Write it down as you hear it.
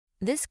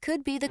This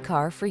could be the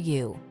car for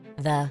you.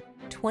 The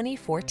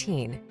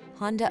 2014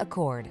 Honda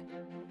Accord.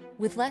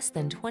 With less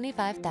than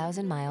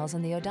 25,000 miles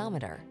on the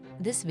odometer,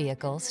 this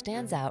vehicle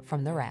stands out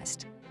from the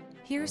rest.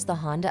 Here's the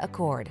Honda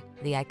Accord,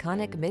 the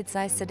iconic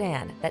midsize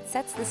sedan that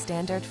sets the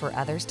standard for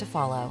others to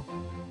follow.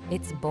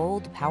 Its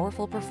bold,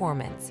 powerful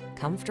performance,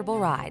 comfortable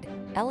ride,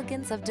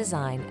 elegance of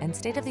design, and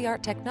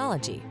state-of-the-art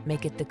technology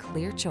make it the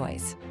clear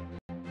choice.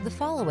 The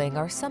following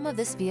are some of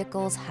this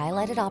vehicle's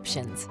highlighted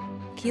options: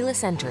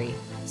 keyless entry,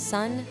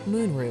 sun,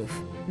 moonroof,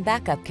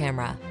 backup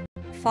camera,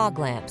 fog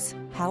lamps,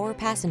 power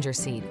passenger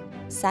seat,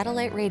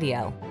 satellite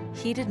radio,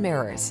 heated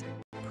mirrors,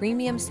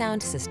 premium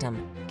sound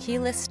system,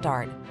 keyless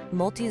start,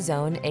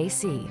 multi-zone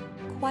AC.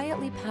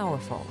 Quietly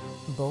powerful,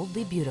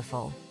 boldly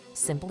beautiful,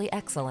 simply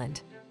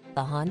excellent.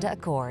 The Honda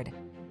Accord.